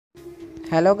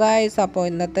Hello guys, അപ്പോൾ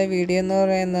ഇന്നത്തെ video എന്ന്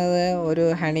പറയുന്നത് ഒരു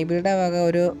ഹണിബീയുടെ വക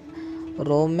ഒരു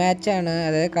റൂം മാച്ചാണ്.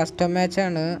 അതായത് കസ്റ്റം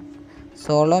മാച്ചാണ്,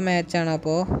 സോളോ മാച്ചാണ്.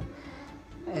 അപ്പോൾ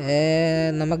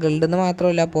നമ്മൾ ഗിൽഡിൽ നിന്ന്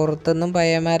മാത്രമല്ല, പുറത്തുനിന്നും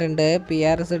പയ്യന്മാരുണ്ട്,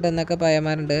 PRS എന്നൊക്കെ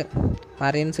പയ്യന്മാരുണ്ട്,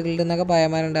 മറീൻസ് ഗിൽഡിൽ നിന്നൊക്കെ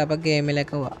പയ്യന്മാരുണ്ട്. അപ്പോൾ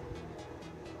ഗെയിമിലേക്ക് പോവാം.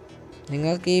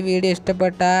 നിങ്ങൾക്ക് ഈ വീഡിയോ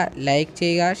ഇഷ്ടപ്പെട്ടാൽ ലൈക്ക്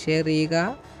ചെയ്യുക, ഷെയർ ചെയ്യുക,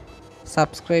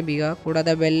 സബ്സ്ക്രൈബ് ചെയ്യുക,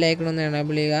 കൂടാതെ ബെല്ലൈക്കൺ ഒന്ന്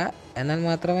എനേബിൾ ചെയ്യുക. എന്നാൽ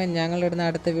മാത്രമേ ഞങ്ങളിടുന്ന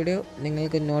അടുത്ത വീഡിയോ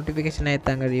നിങ്ങൾക്ക് നോട്ടിഫിക്കേഷനായി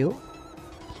എത്താൻ കഴിയൂ.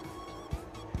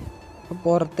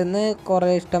 പുറത്തുനിന്ന്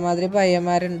കുറേ ഇഷ്ടമാതിരി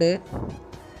പയ്യന്മാരുണ്ട്.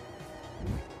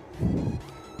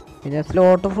 പിന്നെ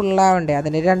സ്ലോട്ട് ഫുള്ളാവണ്ടേ,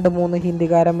 അതിന് 2-3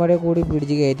 ഹിന്ദിക്കാരന്മാരെ കൂടി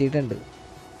പിടിച്ച് കയറ്റിയിട്ടുണ്ട്.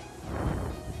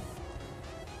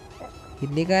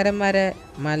 ഹിന്ദിക്കാരന്മാരെ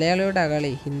മലയാളിയുടെ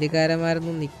കളി,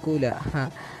 ഹിന്ദിക്കാരന്മാരൊന്നും നിൽക്കൂല,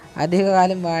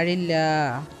 അധികകാലം വാഴില്ല.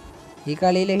 ഈ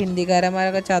കളിയിൽ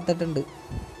ഹിന്ദിക്കാരന്മാരൊക്കെ ചത്തിട്ടുണ്ട്.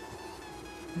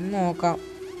 നോക്കാം.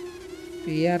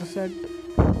 PRS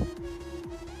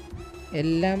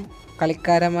എല്ലാം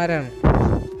കളിക്കാരന്മാരാണ്.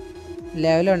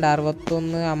 ലെവലുണ്ട്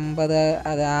 61, 50,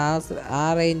 അത് ആ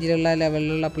റേഞ്ചിലുള്ള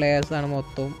ലെവലിലുള്ള പ്ലെയേഴ്സാണ്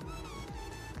മൊത്തം.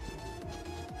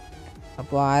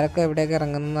 അപ്പോൾ ആരൊക്കെ എവിടെയൊക്കെ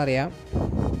ഇറങ്ങുന്നതെന്ന് അറിയാം.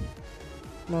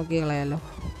 നോക്കി കളയാലോ.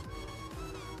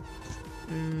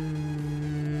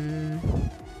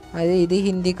 ഇത്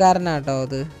ഹിന്ദിക്കാരനാട്ടോ.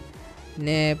 അത്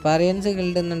പിന്നെ പറയൻസ്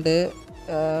ഗിൽഡുന്നുണ്ട്.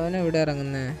 അവനെവിടെ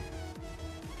ഇറങ്ങുന്നത്?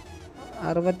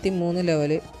 63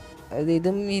 ലെവല്.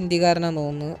 ഇതും ഹിന്ദിക്കാരനാന്ന്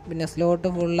തോന്നുന്നു. പിന്നെ സ്ലോട്ട്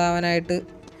ഫുള്ളാവാനായിട്ട്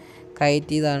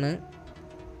കയറ്റിയതാണ്.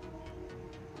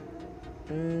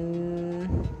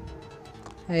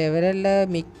 ഇവരെല്ലാം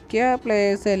മിക്ക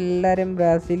പ്ലേയേഴ്സ് എല്ലാവരും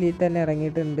ബ്രസീലിൽ തന്നെ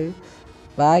ഇറങ്ങിയിട്ടുണ്ട്.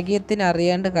 ഭാഗ്യത്തിന്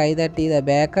അറിയാണ്ട് കൈ തട്ടിയതാണ്,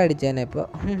 ബാക്ക് അടിച്ചേനെ. ഇപ്പോൾ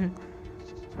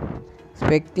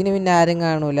സ്പെക്റ്റിന് പിന്നെ ആരും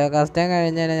കാണൂല. കസ്റ്റം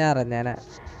കഴിഞ്ഞാൽ ഞാൻ അറിഞ്ഞേനെ.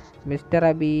 മിസ്റ്റർ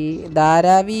അബി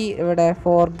ധാരാവി ഇവിടെ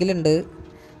ഫോർഗിലുണ്ട്.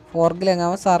 ഫോർഗിലെങ്ങ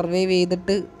അവൻ സർവൈവ്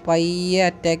ചെയ്തിട്ട് പയ്യെ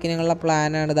അറ്റാക്കിനുള്ള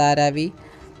പ്ലാനാണ് ധാരാവി.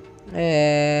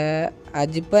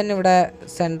 അജിപ്പൻ ഇവിടെ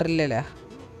സെൻട്രലിൽ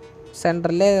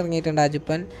ഇറങ്ങിയിട്ടുണ്ട്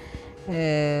അജിപ്പൻ.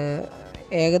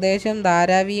 ഏകദേശം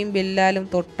ധാരാവിയും ബില്ലാലും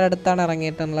തൊട്ടടുത്താണ്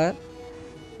ഇറങ്ങിയിട്ടുള്ളത്.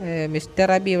 മിസ്റ്റർ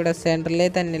അബി ഇവിടെ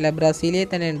സെൻട്രലിൽ തന്നെയില്ല, ബ്രസീലിൽ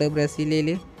തന്നെ ഉണ്ട്. ബ്രസീലിൽ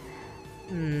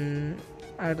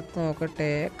അടുത്ത്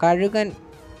നോക്കട്ടെ.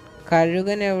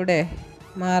 കഴുകൻ എവിടെ?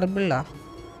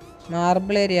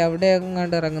 മാർബിൾ ഏരിയ അവിടെ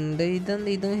എങ്ങാണ്ട് ഇറങ്ങുന്നുണ്ട്.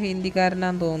 ഇതും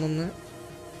ഹിന്ദിക്കാരനാന്ന് തോന്നുന്നു.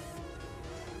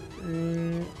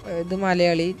 ഇത്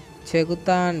മലയാളി.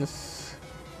 ചെകുത്താൻസ്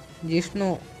ജിഷ്ണു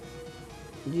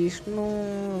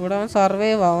ഇവിടെ അവൻ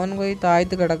സർവൈവ്. അവൻ പോയി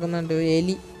താഴ്ത്ത് കിടക്കുന്നുണ്ട്.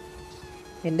 എലി,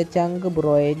 എൻ്റെ ചങ്ക്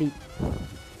ബ്രോ എലി.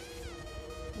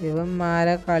 ഇവൻ മാര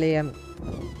കളിയാണ്,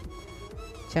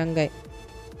 ചങ്കൻ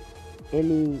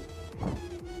എലി.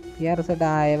 PRS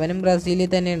ഇവനും ബ്രസീലിൽ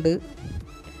തന്നെ ഉണ്ട്.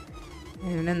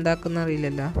 ഇവനെന്താക്കുന്ന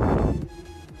അറിയില്ലല്ലോ.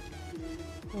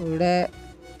 ഇവിടെ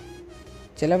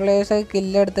ചില പ്ലേയേഴ്സ്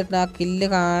കില്ലെടുത്തിട്ട് ആ കില്ല്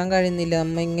കാണാൻ കഴിയുന്നില്ല.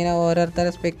 നമ്മ ഇങ്ങനെ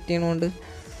ഓരോരുത്തരെ സ്പെക്ട് ചെയ്യണോണ്ട്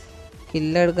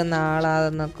കില്ലെടുക്കുന്ന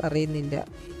ആളാതെന്നൊക്കെ അറിയുന്നില്ല.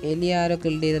 എലി ആരോ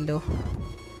കില്ല് ചെയ്തല്ലോ.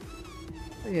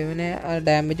 ഇവനെ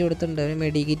ഡാമേജ് കൊടുത്തിട്ടുണ്ട്. അവന്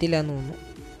മെഡിക്കിറ്റില്ലാന്ന് തോന്നുന്നു.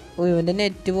 ഇവൻ്റെ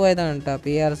നെറ്റ് പോയതാണ് കേട്ടോ.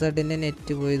 PRS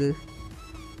നെറ്റ് പോയത്.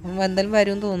 എന്തായാലും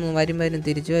വരും തോന്നുന്നു. വരും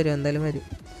തിരിച്ചു വരും, എന്തായാലും വരും.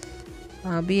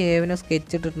 അബി ഏവനെ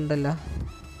സ്കെച്ച് ഇട്ടിട്ടുണ്ടല്ലോ.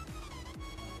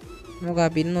 നമുക്ക്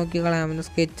അബിനെ നോക്കി കളയാം. അവന്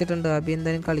സ്കെച്ച് ഇട്ടുണ്ട്. അബി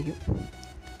എന്തായാലും കളിക്കും.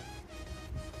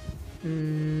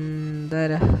 എന്താ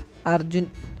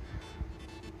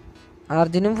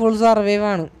അർജുനും ഫുൾ സർവൈവ്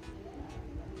ആണ്.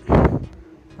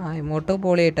 Emote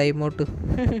പൊളിയായിട്ടാ emote.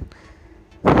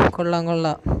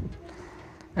 കൊള്ളാം.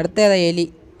 അടുത്തേതാ?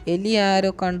 എലി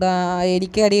ആരോ കണ്ടു.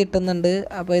 എലിക്ക് അടി കിട്ടുന്നുണ്ട്.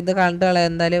 അപ്പോൾ ഇത് കണ്ടു കളയാം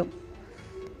എന്തായാലും.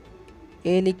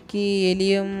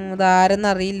 എലിയും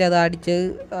ഇതാരെന്നറിയില്ല അത് അടിച്ചത്.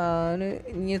 അവന്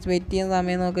ഇനി വെയിറ്റ് ചെയ്യുന്ന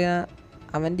സമയം നോക്കിയാൽ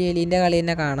അവൻ്റെ എലീൻ്റെ കളി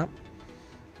തന്നെ കാണാം.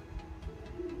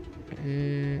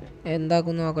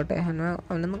 എന്താക്കും നോക്കട്ടെ.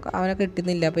 അവനെ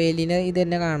കിട്ടുന്നില്ല. അപ്പോൾ എലീനെ ഇത്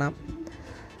തന്നെ കാണാം.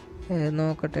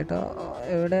 നോക്കട്ടെ കേട്ടോ.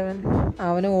 എവിടെ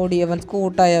അവന് ഓടി. അവൻ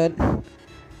സ്കൂട്ടായി.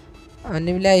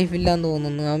 അവന് ലൈഫില്ലാന്ന്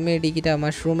തോന്നുന്നു. അവൻ മേടിക്കിട്ടാ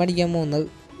മഷ്റൂം അടിക്കാൻ പോകുന്നത്.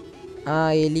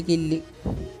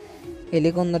 എലി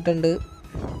കൊന്നിട്ടുണ്ട്.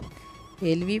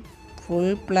 എലി ഫുൾ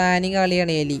പ്ലാനിങ്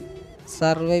കളിയാണ്. എലി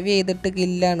സർവൈവ് ചെയ്തിട്ട്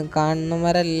കില്ലാണ്.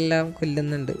 കാണുന്നവരെല്ലാം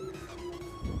കൊല്ലുന്നുണ്ട്.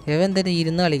 എന്തിനാ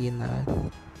ഇരുന്ന് കളിക്കുന്ന?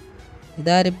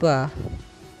 ഇതാരിപ്പാ?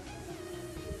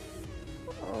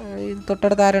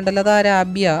 തൊട്ടടുത്ത് ആരുണ്ടല്ലോ. അതാരാ?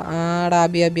 അബിയാ?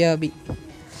 അബി.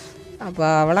 അപ്പോൾ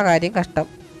അവളെ കാര്യം കഷ്ടം.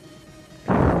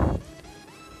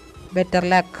 Better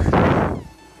luck.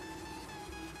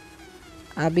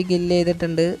 അബി കില്ല്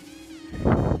ചെയ്തിട്ടുണ്ട്.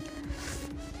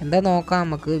 എന്താ നോക്കാം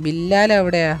നമുക്ക്. ബില്ലാൽ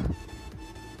എവിടെയാ?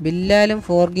 ബില്ലാലും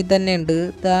ഫോർഗിൽ തന്നെ ഉണ്ട്.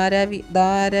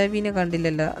 ധാരാവിനെ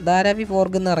കണ്ടില്ലല്ലോ. ധാരാവി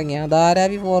ഫോർഗിൽ നിന്ന് ഇറങ്ങിയ.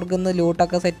 ധാരാവി ഫോർഗിൽ നിന്ന്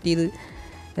ലൂട്ടൊക്കെ സെറ്റ് ചെയ്ത്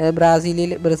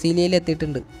ബ്രസീലിയയിൽ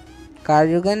എത്തിയിട്ടുണ്ട്.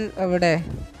 കഴുകൻ എവിടെ?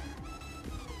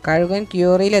 കഴുകൻ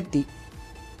ക്യൂറിയിലെത്തി.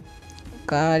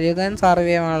 കഴുകൻ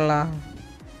സർവേ ആണല്ല.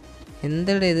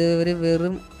 എന്താണ് ഇത്? ഒരു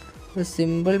വെറും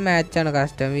സിമ്പിൾ മാച്ചാണ്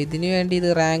കസ്റ്റം. ഇതിനു വേണ്ടി ഇത്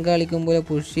റാങ്ക് കളിക്കുമ്പോൾ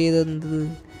പുഷ് ചെയ്തെന്ത്?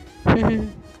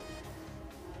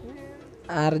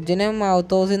 അർജുനും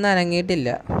മൗത്ത് ഹൗസിൽ നിന്ന് അനങ്ങിയിട്ടില്ല.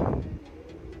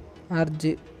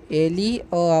 എലി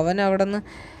അവൻ അവിടെ നിന്ന്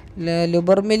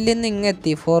ലുബർ മില്ലിൽ നിന്ന്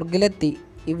ഇങ്ങെത്തി, ഫോർഗിലെത്തി.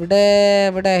 ഇവിടെ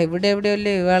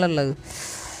എവിടെയല്ലേ ഇവാളുള്ളത്?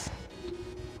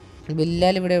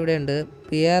 ബില്ലാൽ ഇവിടെ എവിടെയുണ്ട്?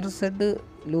 PRZ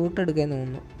ലൂട്ട് എടുക്കാൻ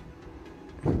തോന്നുന്നു.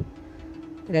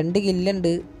 2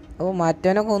 കില്ലുണ്ട്. അപ്പോൾ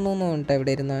മറ്റവനൊക്കെ ഒന്നു തോന്നിട്ടോ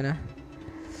ഇവിടെ ഇരുന്നവനാ.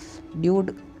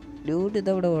 ഡ്യൂഡ്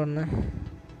ഇതെവിടെ പോകണേ?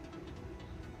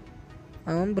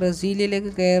 അവൻ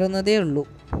ബ്രസീലിലേക്ക് കയറുന്നതേ ഉള്ളൂ.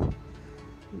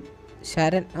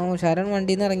 ശരൺ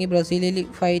വണ്ടിയിൽ നിന്ന് ഇറങ്ങി ബ്രസീലിൽ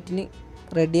ഫൈറ്റിന്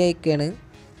റെഡി ആയിക്കാണ്.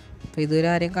 അപ്പോൾ ഇതുവരെ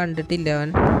ആരെയും കണ്ടിട്ടില്ല അവൻ.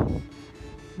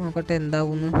 നോക്കട്ടെ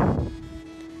എന്താവുന്നു.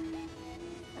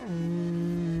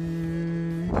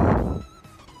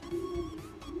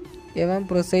 ഇവൻ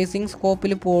പ്രിസൈസിങ്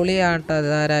സ്കോപ്പിൽ പൊളിയാട്ടോ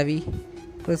ധാരാവി.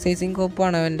 പ്രിസൈസിങ്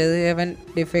സ്കോപ്പാണ് അവൻ്റെത്. അവൻ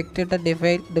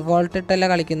ഡിഫോൾട്ട് ഇട്ടല്ല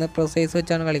കളിക്കുന്നത്, പ്രിസൈസ്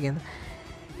വെച്ചാണ് കളിക്കുന്നത്.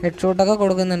 ഹെഡ് ഷോട്ടൊക്കെ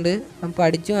കൊടുക്കുന്നുണ്ട്. അവൻ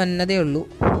പഠിച്ചു വന്നതേ ഉള്ളൂ.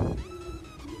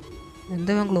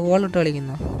 എന്താ അവൻ ഗ്ലോവാൾ ഇട്ട്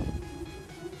കളിക്കുന്നു?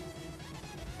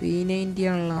 P90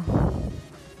 ആണല്ലോ.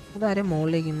 അതാരെ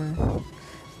മുകളിലേക്കുന്നത്?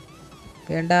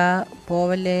 വേണ്ട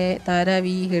പോവല്ലേ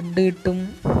ധാരാവി. ഹെഡ് കിട്ടും.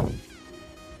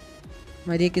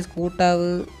 മര്യാദയ്ക്ക്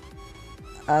സ്കൂട്ടാവ്.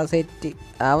 ആ സെറ്റ്.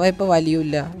 അവ ഇപ്പോൾ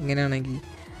വലിയില്ല ഇങ്ങനെയാണെങ്കിൽ.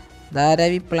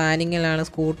 ധാരാവി പ്ലാനിങ്ങിലാണ്.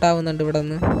 സ്കൂട്ടാവുന്നുണ്ട് ഇവിടെ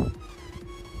നിന്ന്.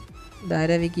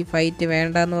 ധാരാവിക്ക് ഫൈറ്റ്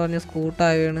വേണ്ടെന്ന് പറഞ്ഞ്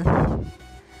സ്കൂട്ടാവുകയാണ്.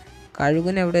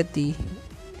 കഴുകൻ എവിടെ എത്തി?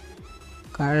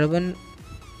 കഴുകൻ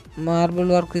മാർബിൾ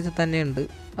വർക്ക്സ് തന്നെയുണ്ട്.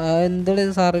 എന്താണ്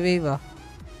ഇത്? സർവൈവാ?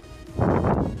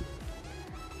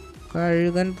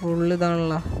 കഴുകൻ ഫുള്ള്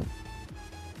ഇതാണല്ലോ.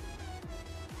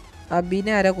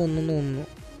 അബിനെ ആരാ കൊന്നു തോന്നുന്നു.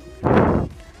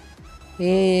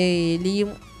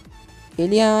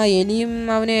 എലിയും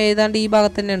അവന് ഏതാണ്ട് ഈ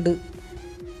ഭാഗത്ത് തന്നെ ഉണ്ട്.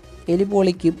 എലി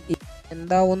പൊളിക്കും.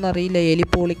 എന്താവുമെന്ന് അറിയില്ല. എലി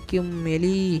പൊളിക്കും.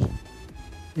 എലി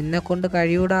നിന്നെ കൊണ്ട്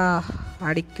കഴിയൂടാ.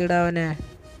 അടിക്കടാ അവനെ.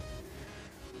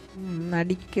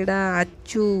 അടിക്കടാ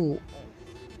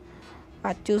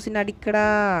അച്ചൂസിന് അടിക്കടാ.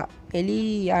 എലി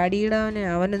അടിയിടാ അവന്.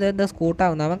 അവനിതെന്താ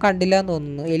സ്കൂട്ടാവുന്നു? അവൻ കണ്ടില്ല എന്ന്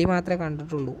തോന്നുന്നു. എലി മാത്രമേ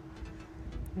കണ്ടിട്ടുള്ളൂ.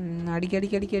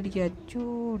 അടിക്കടിക്കടിക്കടിക്ക. അച്ചു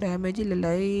ഡാമേജ്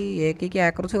ഇല്ലല്ലോ. ഈ AK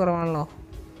ആക്രോസി കുറവാണല്ലോ.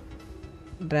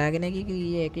 ഡ്രാഗനേക്ക് ഈ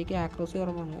AK ആക്രോസി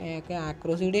കുറവാണ്.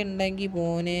 ആക്രോസി കൂടി ഉണ്ടെങ്കിൽ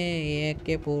പോനെ AK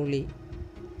പോളി.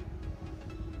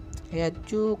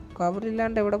 അച്ചു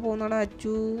കവറില്ലാണ്ട് എവിടെ പോകുന്നടാ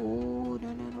അച്ചു?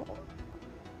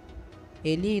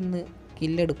 എലി ഇന്ന്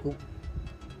കില്ലെടുക്കും.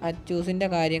 അച്ചൂസിൻ്റെ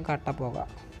കാര്യം കട്ടപ്പോകാം.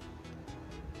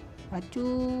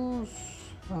 അച്ചൂസ്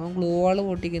അവൻ ഗ്ലൂ വാള്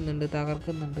പൊട്ടിക്കുന്നുണ്ട്,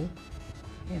 തകർക്കുന്നുണ്ട്.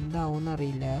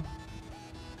 എന്താവുമെന്നറിയില്ല.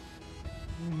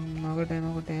 നോക്കട്ടെ.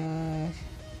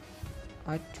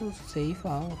 അച്ചൂസ് സേഫ്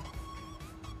ആവും.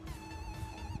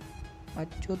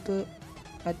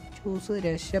 അച്ചൂസ്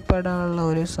രക്ഷപ്പെടാനുള്ള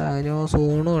ഒരു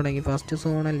സോണ് തുടങ്ങി. ഫസ്റ്റ്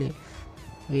സോണല്ലേ.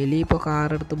 എലി ഇപ്പോൾ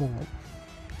കാറെടുത്ത് മുങ്ങും.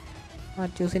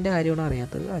 അച്ചൂസിൻ്റെ കാര്യമാണ്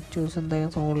അറിയാത്തത്. അച്ചൂസ്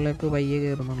എന്തായാലും സോണിലേക്ക് പയ്യെ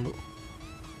കയറുന്നുള്ളൂ.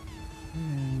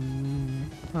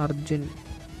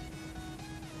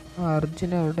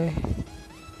 അർജുൻ എവിടെ?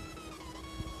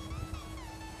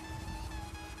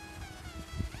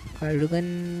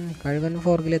 കഴുകൻ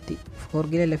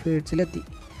ഫോർഗിലല്ല ഫീഡ്സിലെത്തി.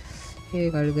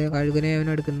 കഴുകനെ അവൻ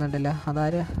എടുക്കുന്നുണ്ടല്ലോ.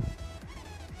 അതാരാ?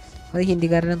 അത്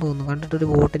ഹിന്ദിക്കാരനെ തോന്നുന്നു. കണ്ടിട്ടൊരു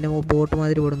ബോട്ട്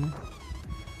മാതിരി ഓടുന്നു.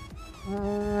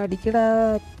 അടിക്കടാ.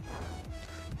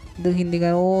 ഇത്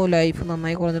ഹിന്ദിക്കാരൻ. ലൈഫ്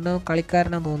നന്നായി കുറഞ്ഞിട്ട്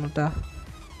കളിക്കാരനാന്ന് തോന്നുട്ടാ.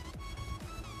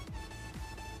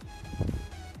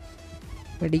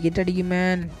 വെടിക്കിട്ടടിക്കും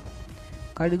മാൻ.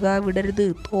 കഴുക വിടരുത്.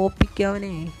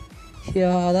 തോപ്പിക്കവനെ.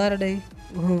 അതാരുടെ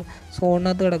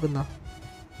സോണിനകത്ത് കിടക്കുന്ന?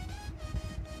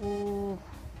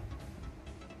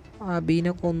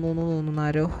 അബീനെ കൊന്നു തോന്നുന്നു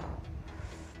ആരോ.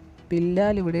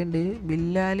 ബില്ലാൽ ഇവിടെയുണ്ട്.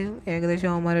 ബില്ലാൽ ഏകദേശം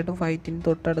അവന്മാരായിട്ട് ഫൈറ്റിന്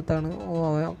തൊട്ടടുത്താണ്.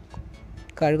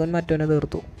 കഴുകൻ മറ്റവനെ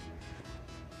തീർത്തു.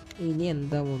 ഇനി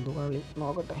എന്താ പോകുന്നു കളി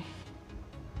നോക്കട്ടെ.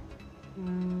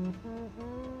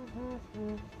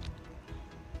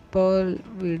 ഇപ്പോൾ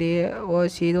വീഡിയോ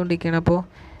വാച്ച് ചെയ്തുകൊണ്ടിരിക്കുകയാണ്. അപ്പോൾ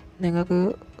നിങ്ങൾക്ക്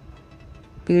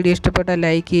വീഡിയോ ഇഷ്ടപ്പെട്ടാൽ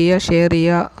ലൈക്ക് ചെയ്യുക, ഷെയർ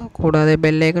ചെയ്യുക, കൂടാതെ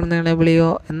ബെല്ലൈക്കൺ എനേബിൾ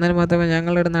ചെയ്യുക. എന്നാൽ മാത്രമേ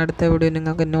ഞങ്ങളിടുന്ന അടുത്ത വീഡിയോ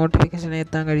നിങ്ങൾക്ക് നോട്ടിഫിക്കേഷൻ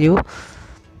എത്താൻ കഴിയൂ.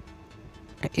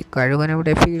 ഈ കഴുകൻ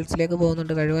ഇവിടെ ഫീൽഡ്സിലേക്ക്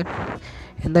പോകുന്നുണ്ട്. കഴുകൻ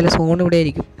എന്തായാലും സോൺ ഇവിടെ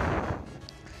ആയിരിക്കും.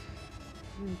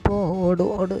 ഇപ്പോൾ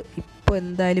ഓട്. ഇപ്പോൾ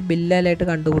എന്തായാലും ബില്ലാലായിട്ട്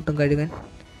കണ്ടുമുട്ടും കഴുകൻ.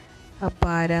 അപ്പോൾ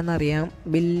ആരാന്നറിയാം.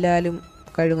 ബില്ലാലും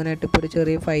കഴുകനായിട്ട് ഇപ്പോൾ ഒരു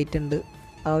ചെറിയ ഫൈറ്റ് ഉണ്ട്.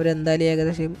 അവരെന്തായാലും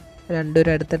ഏകദേശം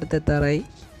രണ്ടുപേരും അടുത്തടുത്ത് എത്താറായി.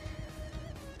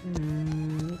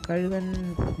 കഴുകൻ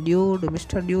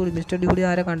മിസ്റ്റർ ഡ്യൂഡ്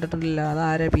ആരെ കണ്ടിട്ടില്ല.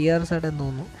 അതാരെ PR സൈഡെന്ന്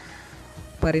തോന്നുന്നു.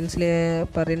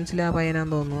 പറയൻസിലെ ആ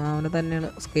പയ്യനാന്ന് തോന്നുന്നു. അവനെ തന്നെയാണ്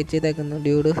സ്കെച്ച് ചെയ്തേക്കുന്നത്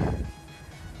ഡ്യൂഡ്.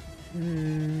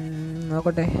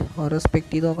 നോക്കട്ടെ, ഓരോ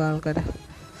സ്പെക്ട് ചെയ്ത് നോക്കാം ആൾക്കാരെ.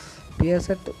 PR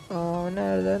സെറ്റ് അവനെ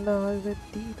എഴുതേണ്ട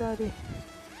ഇതാര്?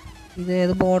 ഇത്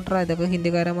ഏത് ബോട്ടറാണ്? ഇതൊക്കെ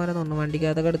ഹിന്ദിക്കാരന്മാരെ തോന്നുന്നു.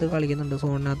 വണ്ടിക്കകത്തൊക്കെ എടുത്ത് കളിക്കുന്നുണ്ട്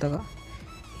സോണിനകത്തൊക്കെ.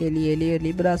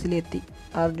 എലി ബ്രാസിലെത്തി.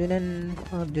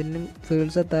 അർജുനും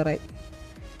ഫീൽഡ്സ് എത്താറായി.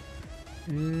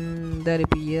 എന്തായാലും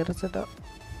PR സെറ്റാ.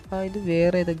 ഇത്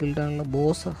വേറെ ഏതാ ഗിൽഡാണല്ലോ?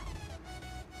 ബോസാ?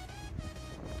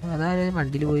 അതാരും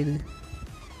വണ്ടിയിൽ പോയത്?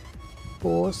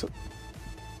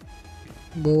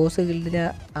 ബോസ് ഗിൽഡിലെ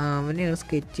അവനെയാണ്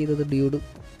സ്കെച്ച് ചെയ്തത്.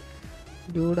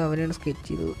 ഡ്യൂഡ് അവനെയാണ് സ്കെച്ച്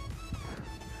ചെയ്തത്.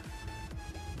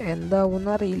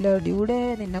 എന്താവുമെന്ന് അറിയില്ല. ഡ്യൂഡേ,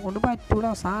 നിന്നെ കൊണ്ട് പറ്റൂടാ.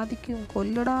 സാധിക്കും.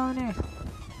 കൊല്ലടാ അവനെ,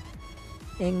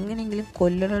 എങ്ങനെയെങ്കിലും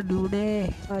കൊല്ലടാ ഡ്യൂഡേ.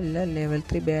 അല്ല, ലെവൽ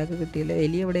 3 ബാഗ് കിട്ടിയില്ല.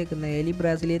 എലി എവിടെ നിൽക്കുന്നത്? എലി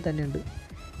ബ്രാസിലിയയിൽ തന്നെ ഉണ്ട്.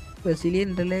 ബ്രസീലിയൻ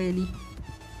ഉണ്ടല്ലേ എലി.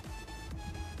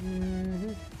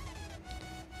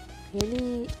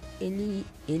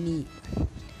 എലി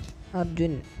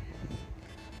അർജുൻ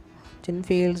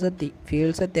ഫീൽഡ്സ് എത്തി.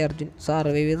 അർജുൻ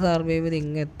സർവൈവ് ചെയ്ത്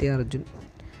ഇങ്ങെത്തി. അർജുൻ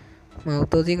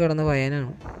മൗത്ത് ഹൗസിൽ കിടന്ന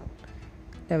പയ്യനാണ്.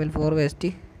 Level 4 west.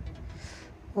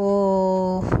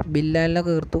 ബില്ലാലിനെ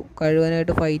തീർത്തു.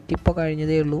 കഴുകനായിട്ട് ഫൈറ്റ് ഇപ്പോൾ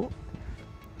കഴിഞ്ഞതേ ഉള്ളൂ.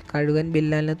 കഴുകൻ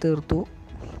ബില്ലാലിനെ തീർത്തു.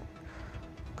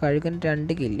 കഴുകൻ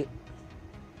 2 കില്ല്.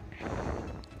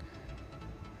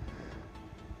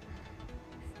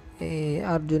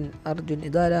 അർജുൻ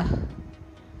ഇതാരാ?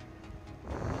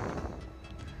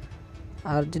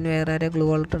 അർജുൻ വേറെ ആരെ ഗ്ലൂ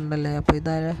വാളിട്ടുണ്ടല്ലേ? അപ്പോൾ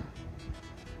ഇതാരാ?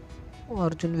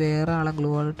 അർജുൻ വേറെ ആളെ ഗ്ലൂ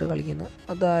വാളിട്ട് കളിക്കുന്നത്.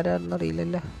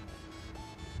 അതാരാന്നറിയില്ലല്ലോ.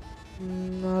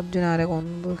 അർജുൻ ആരെ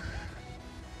കൊന്നത്?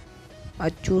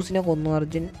 അച്ചൂസിനെ കൊന്നു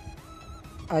അർജുൻ.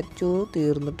 അച്ചു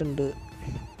തീർന്നിട്ടുണ്ട്.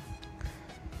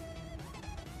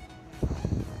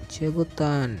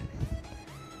 ചെകുത്താൻ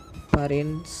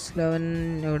പറയൻസ്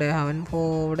എവിടെ? അവൻ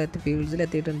ഇവിടെ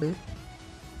ഫീൽഡ്സിലെത്തിയിട്ടുണ്ട്.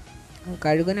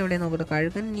 കഴുകൻ എവിടെ നോക്കട്ടെ.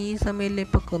 കഴുകൻ ഈ സമയല്ലേ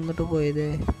ഇപ്പം കൊന്നിട്ട് പോയത്?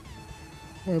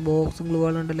 ബോക്സും ഗ്ലൂ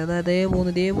വാളുണ്ടല്ലോ. അത് ഇതേ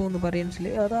പോകുന്നു പറയൻസിൽ.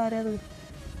 അതാരത്?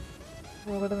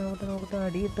 നോക്കട്ടെ.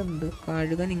 അടിയിട്ടുണ്ട്.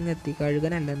 കഴുകൻ ഇങ്ങെത്തി.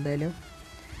 കഴുകനല്ല എന്തായാലും,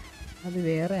 അത്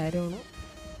വേറെ ആരാണ്.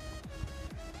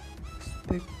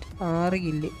 6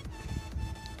 കില്ല്.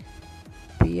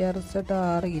 PR set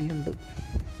 6 കില്ലുണ്ട്.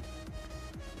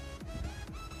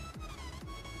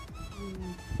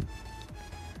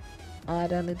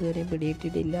 ആരാന്ന് ഇതുവരെ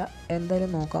പിടിയിട്ടിട്ടില്ല.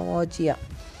 എന്തായാലും നോക്കാം, വാച്ച് ചെയ്യാം.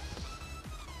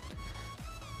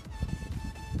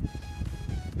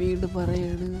 വീണ്ടും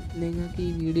പറയാണ്, നിങ്ങൾക്ക് ഈ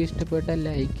വീഡിയോ ഇഷ്ടപ്പെട്ടാൽ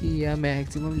ലൈക്ക് ചെയ്യുക.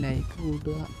 മാക്സിമം ലൈക്ക്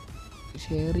കൂട്ടുക,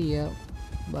 ഷെയർ ചെയ്യുക.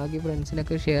 ബാക്കി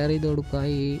ഫ്രണ്ട്സിനൊക്കെ ഷെയർ ചെയ്ത് കൊടുക്കുക.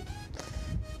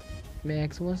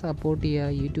 മാക്സിമം സപ്പോർട്ട്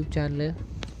ചെയ്യുക യൂട്യൂബ് ചാനൽ.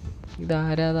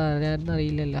 ഇതാരാന്ന്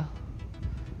അറിയില്ലല്ലോ.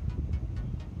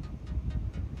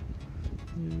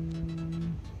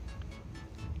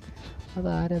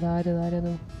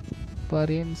 അതാരത്?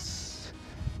 പറയൻസ്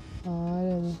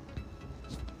ആരത്?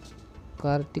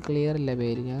 കറക്റ്റ് ക്ലിയർ അല്ല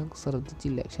പേര്, ഞാൻ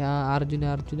ശ്രദ്ധിച്ചില്ല. പക്ഷെ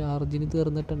അർജുന്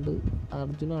തീർന്നിട്ടുണ്ട്.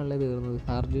 അർജുനാണല്ലേ തീർന്നത്?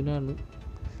 അർജുനാണ്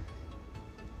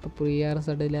ഇപ്പോൾ PR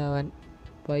സൈഡിലാവാൻ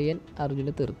പയ്യൻ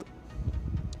അർജുനെ തീർത്തു.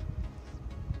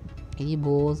 ഇനി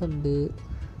ബോസ് ഉണ്ട്,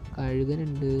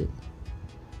 കഴുകനുണ്ട്.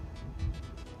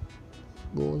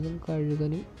 ബോസും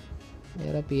കഴുകനും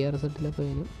വേറെ PR സെറ്റിലെ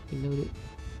പയ്യനും, പിന്നെ ഒരു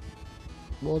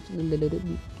ബോസ് ഉണ്ടല്ലോ, ഒരു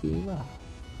ഗെയിമാ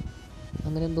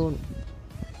അങ്ങനെ എന്തോ.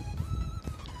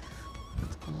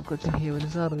 നോക്കട്ടെ, ഇവന്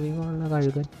സർവൈവ് ആണല്ലോ.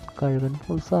 കഴുകൻ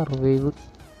ഫുൾ സർവൈവ്.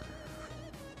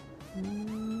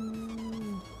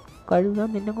 കഴുകാൻ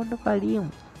നിന്നെ കൊണ്ട് കഴിയും.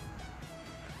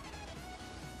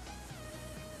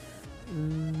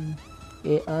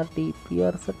 ARD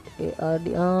PR set ARD.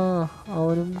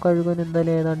 അവനും കഴുകൻ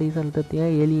എന്തായാലും ഏതാണ്ട് ഈ സ്ഥലത്തെത്തി.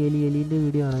 എലിൻ്റെ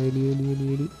വീഡിയോ ആണ്.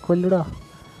 എലി കൊല്ലടാ.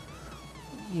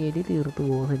 എലി തീർത്തു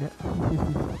ബോസിനെ.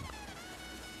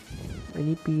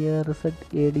 ഇനി PR സെറ്റ്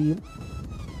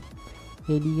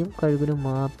എലിയും കഴുകനും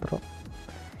മാത്രം.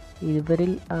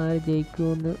 ഇവരിൽ ആര്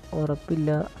ജയിക്കുമെന്ന് ഉറപ്പില്ല.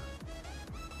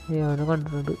 അവനെ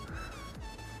കണ്ടിട്ടുണ്ട്.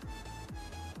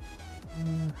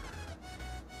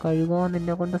 കഴുകാൻ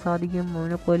നിന്നെ കൊണ്ട് സാധിക്കും.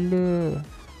 അവനെ കൊല്ല്.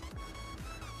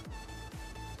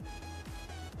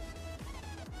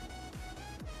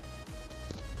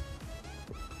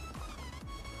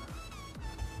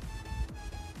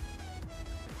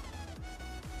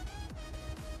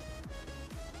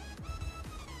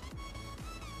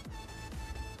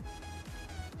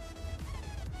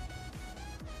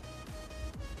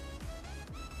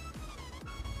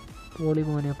 പൊളി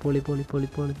മോനെ,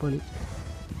 പൊളി.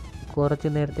 കുറച്ച്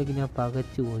നേരത്തേക്ക് ഞാൻ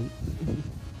പകച്ചു പോയി.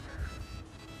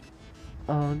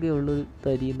 ആകെയുള്ളൊരു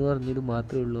തരി എന്ന് പറഞ്ഞത്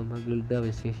മാത്രമേ ഉള്ളൂ നമ്മൾ ഗിൽഡ്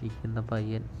അവശേഷിക്കുന്ന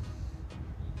പയ്യൻ.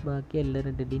 ബാക്കി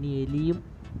എല്ലാവരും ഡെഡ്. ഇനി എലിയും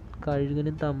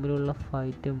കഴുകനും തമ്മിലുള്ള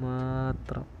ഫൈറ്റ്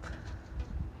മാത്രം.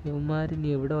 ഇവന്മാരിനി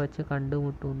എവിടെ വെച്ച്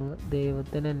കണ്ടുമുട്ടുമെന്ന്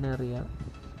ദൈവത്തിന് തന്നെ അറിയാം.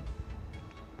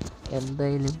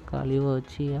 എന്തായാലും കളി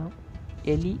വാച്ച് ചെയ്യാം.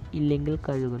 എലി ഇല്ലെങ്കിൽ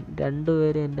കഴുകൻ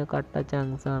രണ്ടുപേരും എൻ്റെ കട്ട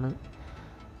ചാൻസാണ്.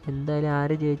 എന്തായാലും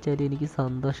ആര് ജയിച്ചാലും എനിക്ക്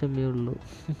സന്തോഷമേ ഉള്ളൂ.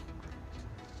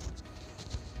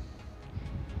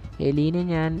 എലീനെ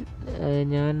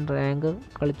ഞാൻ റാങ്ക്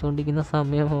കളിച്ചുകൊണ്ടിരിക്കുന്ന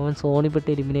സമയം അവൻ സോണിപ്പെട്ട്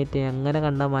എലിമിനേറ്റ് ആയി. അങ്ങനെ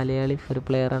കണ്ട മലയാളി ഒരു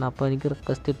പ്ലെയറാണ്. അപ്പോൾ എനിക്ക്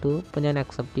റിക്വസ്റ്റ് ഇട്ടു. അപ്പോൾ ഞാൻ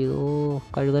അക്സെപ്റ്റ് ചെയ്തു.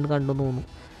 കഴുകൻ കണ്ടു തോന്നുന്നു.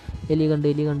 എലി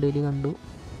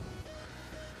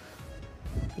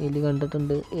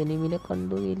കണ്ടിട്ടുണ്ട്. എനിമിനെ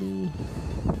കണ്ടു. എലി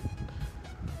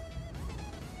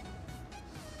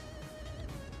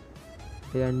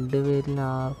രണ്ടുപേരിൽ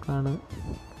ആർക്കാണ്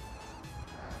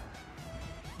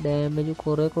ഡാമേജ്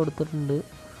കുറേ കൊടുത്തിട്ടുണ്ട്.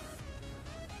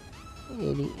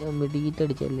 എലി മിഡിഗിറ്റ്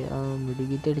അടിച്ചല്ലേ?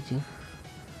 മിഡിഗിറ്റ് അടിച്ച്.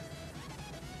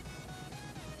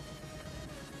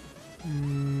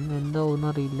 എന്താവുമെന്ന്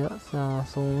അറിയില്ല.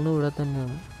 സോൺ ഇവിടെ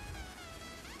തന്നെയാണ്.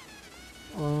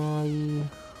 ഈ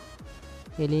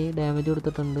എലി ഡാമേജ്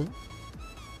കൊടുത്തിട്ടുണ്ട്.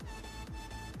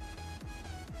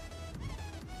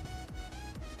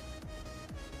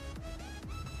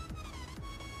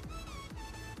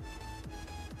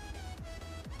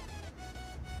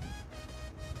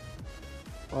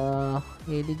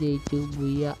 എലി ജയിച്ചു.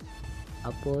 ബുയ്യ.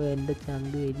 അപ്പോൾ എൻ്റെ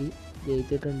ചങ്ക് എലി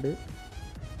ജയിച്ചിട്ടുണ്ട്.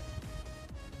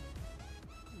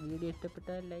 വീഡിയോ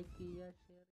ഇഷ്ടപ്പെട്ടാൽ ലൈക്ക് ചെയ്യുക.